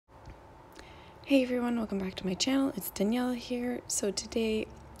Hey everyone, welcome back to my channel. It's Daniela here. So today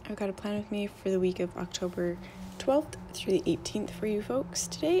I've got a plan with me for the week of October 12th through the 18th for you folks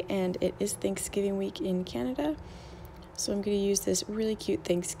today, and it is Thanksgiving week in Canada. So I'm going to use this really cute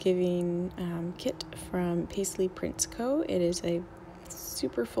Thanksgiving kit from Paisley Prints Co. It is a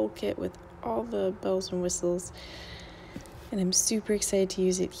super full kit with all the bells and whistles, and I'm super excited to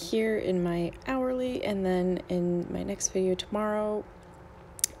use it here in my hourly and then in my next video tomorrow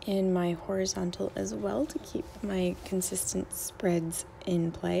in my horizontal as well to keep my consistent spreads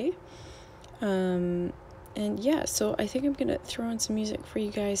in play. And yeah, so I think I'm gonna throw in some music for you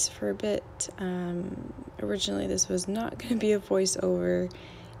guys for a bit. Originally this was not gonna be a voiceover,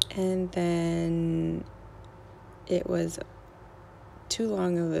 and then it was too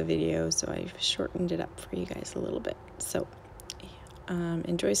long of a video, so I've shortened it up for you guys a little bit. So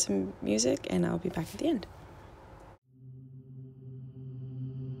enjoy some music and I'll be back at the end.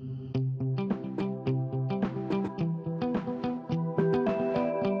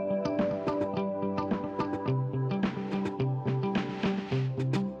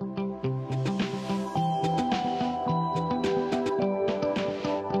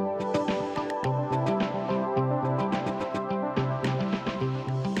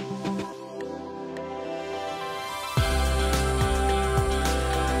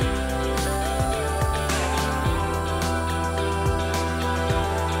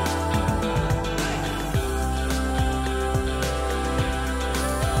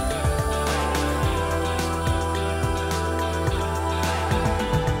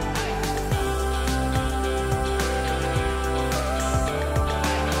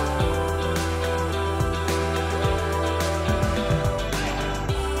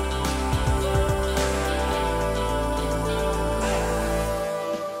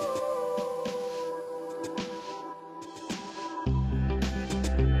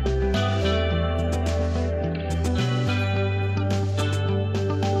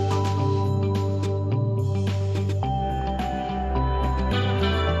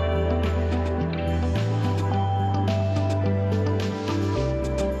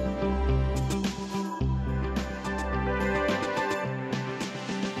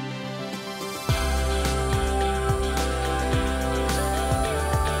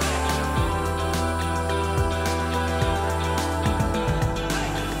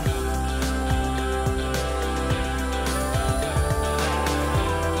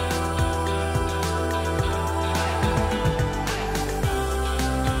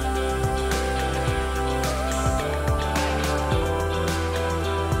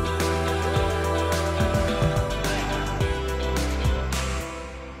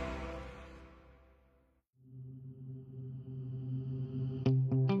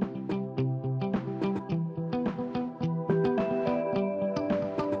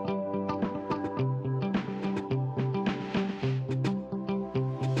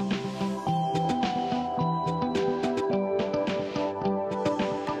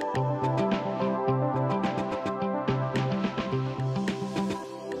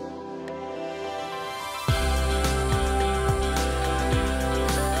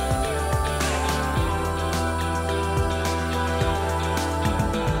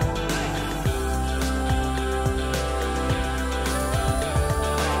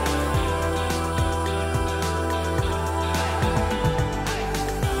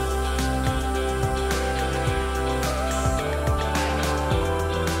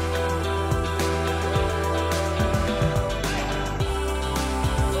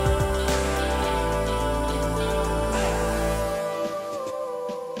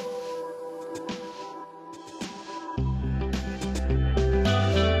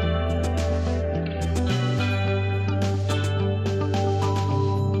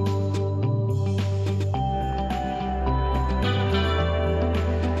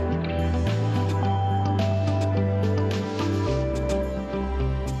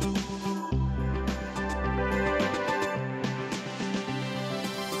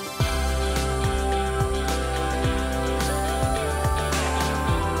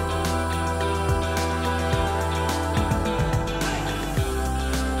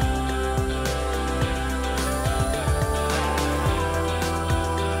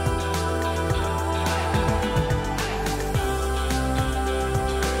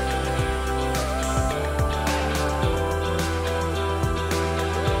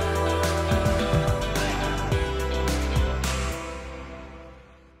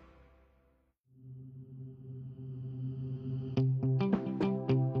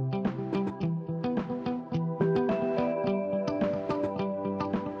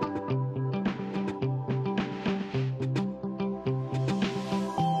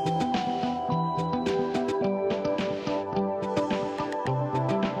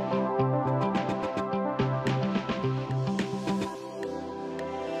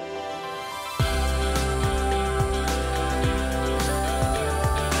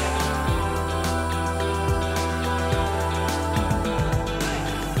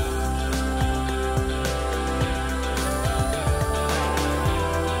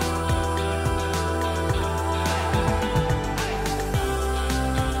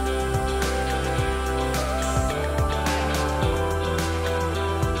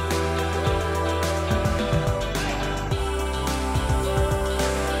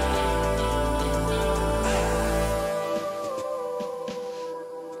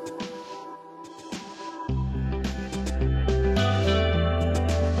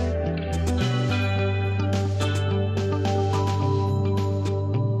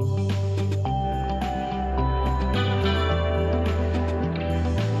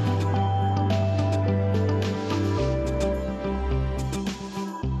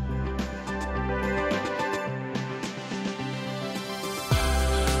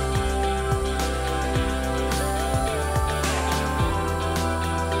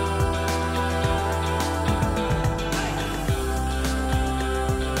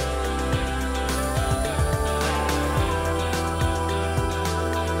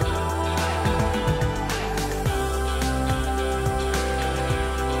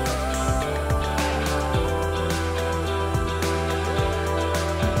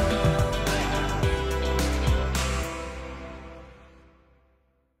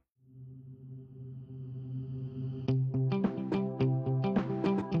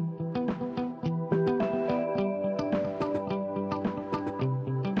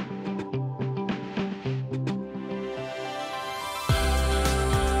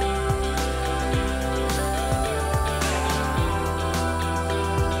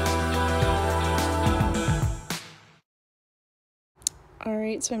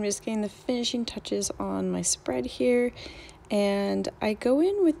 Alright, so I'm just getting the finishing touches on my spread here, and I go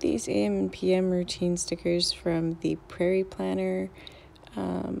in with these AM and PM routine stickers from the Prairie Planner,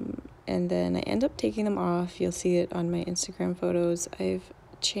 and then I end up taking them off. You'll see it on my Instagram photos. I've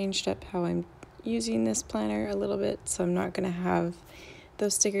changed up how I'm using this planner a little bit, so I'm not going to have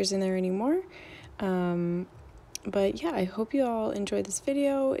those stickers in there anymore. But yeah, I hope you all enjoyed this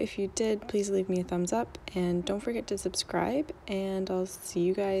video. If you did, please leave me a thumbs up, and don't forget to subscribe, and I'll see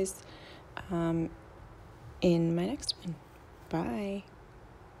you guys in my next one. Bye.